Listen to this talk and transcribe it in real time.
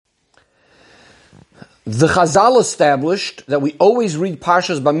The Chazal established that we always read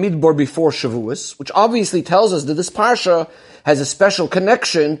Parshas Bamidbar before Shavuos, which obviously tells us that this Parsha has a special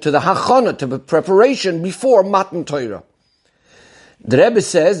connection to the Hachana, to the preparation before Matan Torah. The Rebbe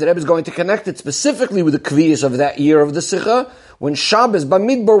says, the Rebbe is going to connect it specifically with the Kviyas of that year of the Sikha, when Shabbos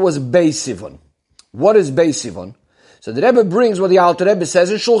Bamidbar was Beis Sivan. What is Beis Sivan? So the Rebbe brings what the Alter Rebbe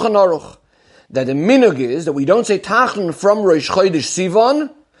says in Shulchan Aruch, that the minhag is that we don't say Tachlin from Rosh Chodesh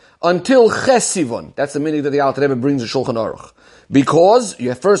Sivan until Ches Sivan. That's the minhag that the Alter Rebbe brings in Shulchan Aruch. Because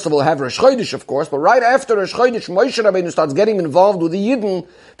you first of all have Rosh Chodesh, of course, but right after Rosh Chodesh, Moshe Rabbeinu starts getting involved with the Yidden,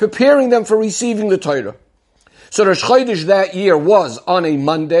 preparing them for receiving the Torah. So Rosh Chodesh that year was on a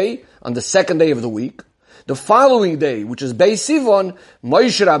Monday, on the second day of the week. The following day, which is Beis Sivan,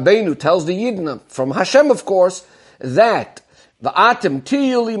 Moshe Rabbeinu tells the Yidden, from Hashem of course, that V'atem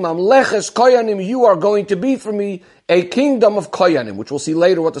tiyuli mamleches koyanim, you are going to be for me a kingdom of koyanim, which we'll see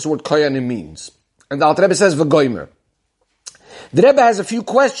later what this word koyanim means. And the Alter Rebbe says v'goymer. The Rebbe has a few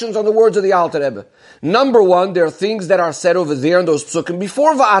questions on the words of the Alter Rebbe. Number one, there are things that are said over there in those psukim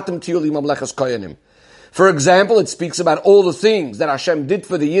before V'atem tiyuli mamleches koyanim. For example, it speaks about all the things that Hashem did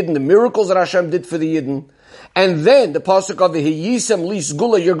for the Yidden, the miracles that Hashem did for the Yidden. And then the pasuk of V'hiyisem li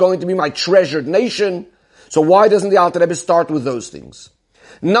sgula, you're going to be my treasured nation. So why doesn't the Alter Rebbe start with those things?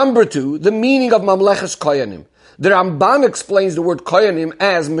 Number two, the meaning of Mamleches Koyanim. The Ramban explains the word Koyanim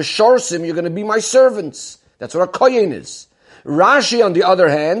as Meshorsim, you're going to be my servants. That's what a Koyan is. Rashi, on the other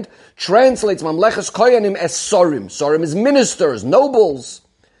hand, translates Mamleches Koyanim as Sorim. Sorim is ministers, nobles.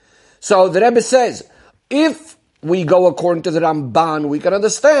 So the Rebbe says, if we go according to the Ramban, we can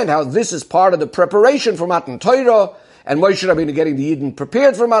understand how this is part of the preparation for Matan Torah, and Moshe Rabbeinu getting the Yidden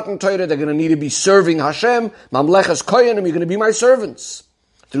prepared for Matan Torah. They're going to need to be serving Hashem. Mamleches Koyanim, you're going to be my servants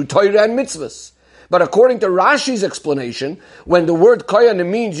through Torah and mitzvahs. But according to Rashi's explanation, when the word Koyanim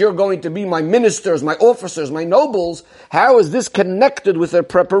means you're going to be my ministers, my officers, my nobles, how is this connected with their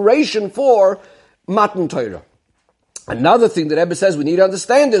preparation for Matan Torah? Another thing that Rebbe says we need to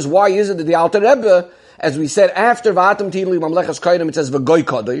understand is why is it that the Alter Rebbe, as we said, after V'atem Tili Mamleches Koyanim, it says V'goy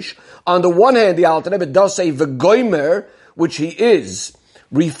Kodesh. On the one hand, the Alter Rebbe does say V'goymer, which he is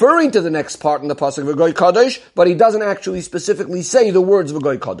referring to the next part in the pasuk V'goy Kodesh, but he doesn't actually specifically say the words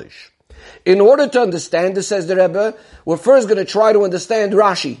V'goy Kodesh. In order to understand this, says the Rebbe, we're first going to try to understand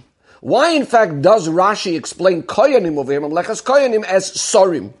Rashi. Why, in fact, does Rashi explain Koyanim over here, Mamleches Koyanim, as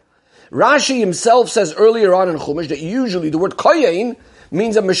Sorim? Rashi himself says earlier on in Chumash that usually the word Koyain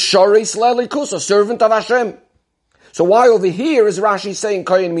means a Meshoreis Lelikus, a servant of Hashem. So why over here is Rashi saying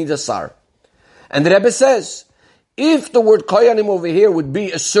Koyan means a Sar? And the Rebbe says, if the word Koyanim over here would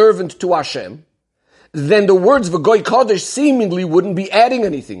be a servant to Hashem, then the words V'goy Kodesh seemingly wouldn't be adding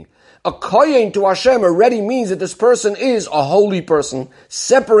anything. A Koyan to Hashem already means that this person is a holy person,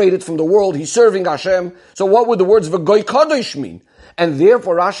 separated from the world, he's serving Hashem. So what would the words V'goy Kodesh mean? And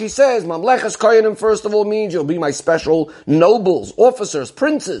therefore Rashi says, Mamleches Koyanim first of all means you'll be my special nobles, officers,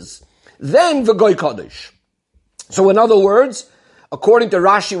 princes. Then V'goy Kodesh. So in other words, according to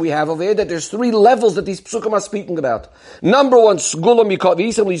Rashi we have over here that there's three levels that these psukim are speaking about. Number one, Sgula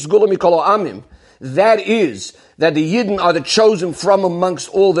Mikolo Amim. That is, that the Yidden are the chosen from amongst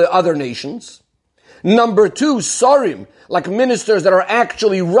all the other nations. Number two, Sorim, like ministers that are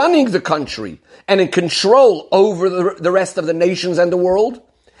actually running the country and in control over the rest of the nations and the world.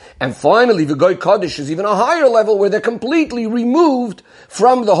 And finally, V'goy Kodesh is even a higher level where they're completely removed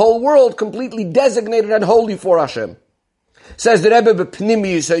from the whole world, completely designated and holy for Hashem. Says the Rebbe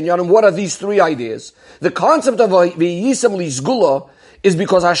B'Pnimi, what are these three ideas? The concept of V'yisem li Sgula is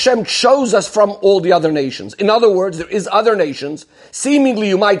because Hashem chose us from all the other nations. In other words, there is other nations. Seemingly,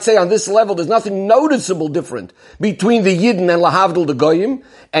 you might say on this level, there's nothing noticeable different between the Yidden and Lahavdil the Goyim,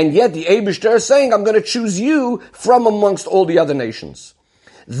 and yet the Eibishter is saying, I'm going to choose you from amongst all the other nations.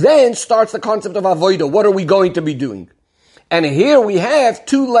 Then starts the concept of Avodah. What are we going to be doing? And here we have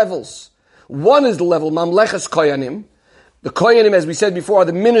two levels. One is the level Mamleches Koyanim. The Koyanim, as we said before, are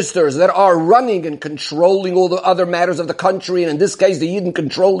the ministers that are running and controlling all the other matters of the country, and in this case, the Yidden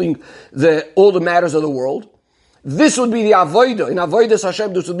controlling all the matters of the world. This would be the Avodah. In Avodah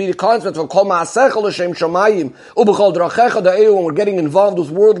Hashem, this would be the concept of Kol Ma'asecha L'Shem Shamayim, U'B'chol Drachecha Da'eu, when we're getting involved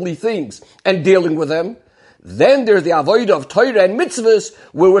with worldly things and dealing with them. Then there's the Avodah of Torah and mitzvahs,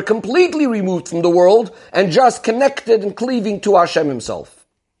 where we're completely removed from the world and just connected and cleaving to Hashem Himself.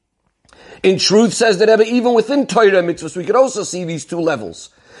 In truth, says the Rebbe, even within Torah and mitzvahs, we could also see these two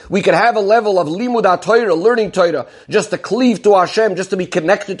levels. We could have a level of limud Torah, learning Torah, just to cleave to Hashem, just to be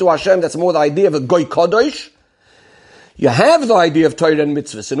connected to Hashem. That's more the idea of a goy kodesh. You have the idea of Torah and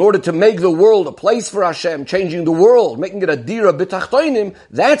mitzvahs. In order to make the world a place for Hashem, changing the world, making it a dira b'tachtoinim,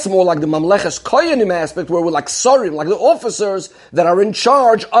 that's more like the mamleches koyanim aspect, where we're like sorim, like the officers that are in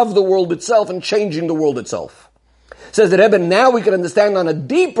charge of the world itself and changing the world itself. Says the Rebbe, now we can understand on a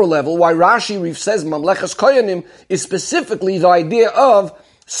deeper level why Rashi says mamleches koyanim is specifically the idea of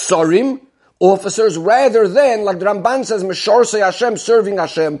sorim, officers, rather than, like the Ramban says, meshorsei Hashem, serving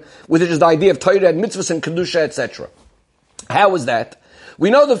Hashem, which is the idea of Torah and mitzvahs and kedusha, etc. How is that? We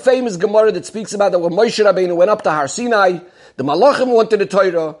know the famous Gemara that speaks about that when Moshe Rabbeinu went up to Har Sinai, the Malachim wanted the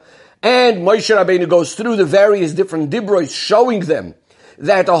Torah, and Moshe Rabbeinu goes through the various different dibros, showing them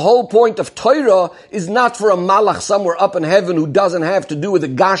that the whole point of Torah is not for a malach somewhere up in heaven who doesn't have to do with the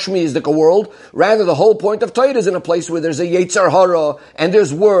Gashmiistic world. Rather, the whole point of Torah is in a place where there's a Yetzer Hara, and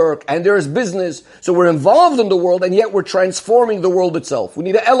there's work, and there's business. So we're involved in the world, and yet we're transforming the world itself. We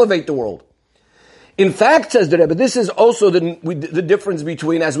need to elevate the world. In fact, says the Rebbe, this is also the difference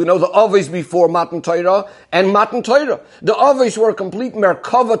between, as we know, the Avos before Matan Torah and Matan Torah. The Avos were a complete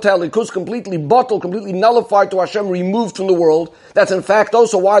merkava telikus, completely bottled, completely nullified to Hashem, removed from the world. That's in fact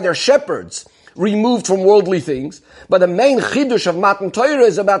also why they're shepherds, removed from worldly things. But the main chidush of Matan Torah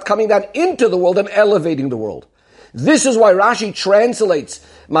is about coming down into the world and elevating the world. This is why Rashi translates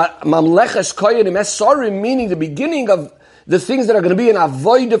Mamleches Koyanim as Sorim, meaning the beginning of the things that are going to be an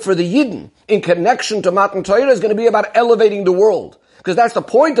avodah for the Yidden in connection to Matan Torah is going to be about elevating the world. Because that's the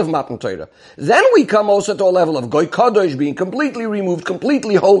point of Matan Torah. Then we come also to a level of Goy Kadosh, being completely removed,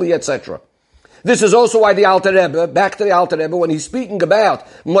 completely holy, etc. This is also why the Alter Rebbe, back to the Alter Rebbe, when he's speaking about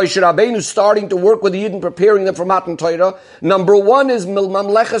Moshe Rabbeinu starting to work with the Yidden, preparing them for Matan Torah, number one is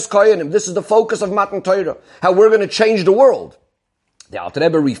Mamleches Koyanim. This is the focus of Matan Torah, how we're going to change the world. The Alter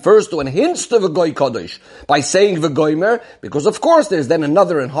Rebbe refers to and hints to V'goy Kodesh by saying V'goymer, because of course there's then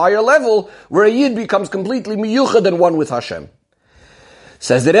another and higher level where a Yid becomes completely miyuchad and one with Hashem.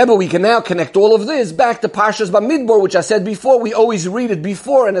 Says the Rebbe, we can now connect all of this back to Parshas Bamidbar, which I said before, we always read it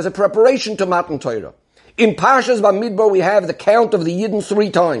before and as a preparation to Matan Torah. In Parshas Bamidbar we have the count of the Yidden 3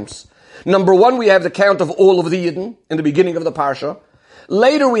 times. Number 1, we have the count of all of the Yidden in the beginning of the Parsha.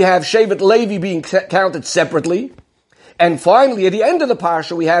 Later we have Shevet Levi being counted separately. And finally, at the end of the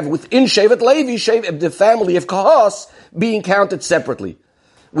Parsha, we have within Shevet Levi, the family of Kahas being counted separately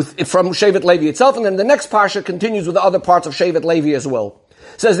from Shevet Levi itself. And then the next Parsha continues with the other parts of Shevet Levi as well.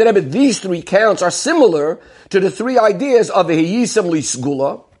 Says the Rebbe, these 3 counts are similar to the 3 ideas of Vehiyisam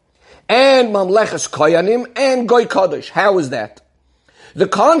Lisgula and Mamleches Koyanim and Goy Kodesh. How is that? The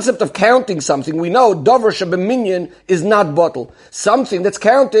concept of counting something, we know Dover Shebeminyan is not bottle. Something that's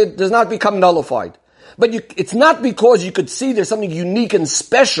counted does not become nullified. But it's not because you could see there's something unique and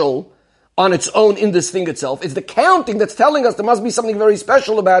special on its own in this thing itself. It's the counting that's telling us there must be something very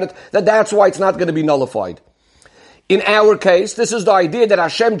special about it, that's why it's not going to be nullified. In our case, this is the idea that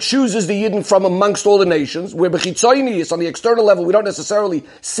Hashem chooses the Yidden from amongst all the nations, where B'chitzoyni, on the external level, we don't necessarily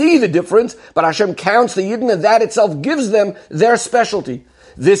see the difference, but Hashem counts the Yidden, and that itself gives them their specialty.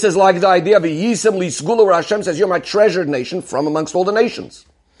 This is like the idea of a Yisem Lisgula, where Hashem says, you're my treasured nation from amongst all the nations.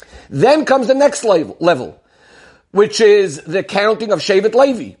 Then comes the next level, which is the counting of Shevet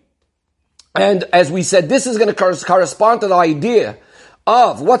Levi. And as we said, this is going to correspond to the idea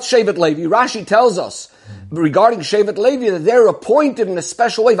of what's Shevet Levi. Rashi tells us regarding Shevet Levi that they're appointed in a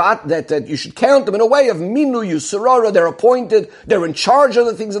special way, that you should count them in a way of Minu Yusarara. They're appointed, they're in charge of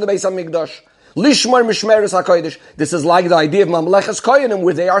the things of the Beis HaMikdash. Lishmar Mishmeres HaKodesh. This is like the idea of Mamleches Koyanim,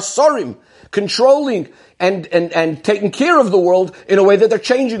 where they are Sorim, controlling and taking care of the world in a way that they're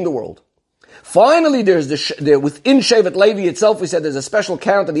changing the world. Finally, there's within Shevet Levi itself, we said there's a special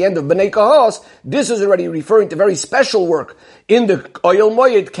count at the end of Bnei Kahas. This is already referring to very special work in the Oyel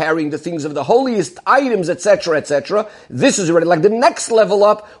Moed, carrying the things of the holiest items, etc., etc. This is already like the next level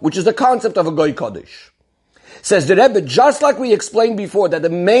up, which is the concept of a Goy Kodesh. Says the Rebbe, just like we explained before, that the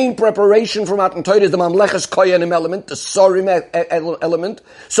main preparation for Matan Torah is the Mamleches Koyanim element, the Sorim element.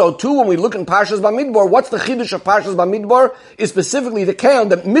 So too, when we look in Parshas Bamidbar, what's the Chiddush of Parshas Bamidbar? Is specifically the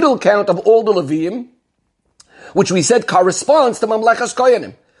count, the middle count of all the Leviim, which we said corresponds to Mamleches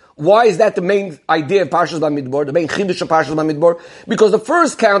Koyanim. Why is that the main idea of Parshas Bamidbar, the main Chiddush of Parshas Bamidbar? Because the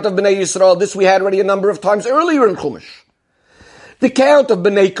first count of Bnei Yisrael, this we had already a number of times earlier in Chumash. The count of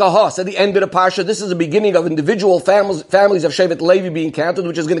Bnei Kahas at the end of the Parsha, this is the beginning of individual families of Shevet Levi being counted,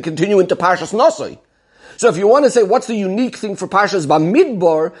 which is going to continue into Parshas Nosai. So if you want to say what's the unique thing for Parshas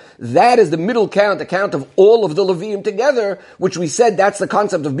Bamidbar, that is the middle count, the count of all of the Leviim together, which we said that's the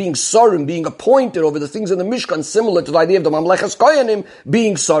concept of being Sorim, being appointed over the things in the Mishkan, similar to the idea of the Mamleches Koyanim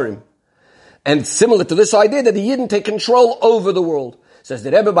being Sorim. And similar to this idea that the Yidden take control over the world. Says the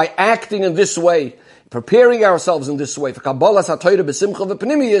Rebbe, by acting in this way, preparing ourselves in this way for Kabbalas HaTorah b'simcha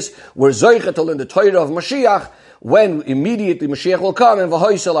v'pnimiyus, we're zoichet to learn the Torah of Mashiach when immediately Mashiach will come and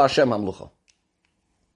v'hoisel Hashem hamlucha.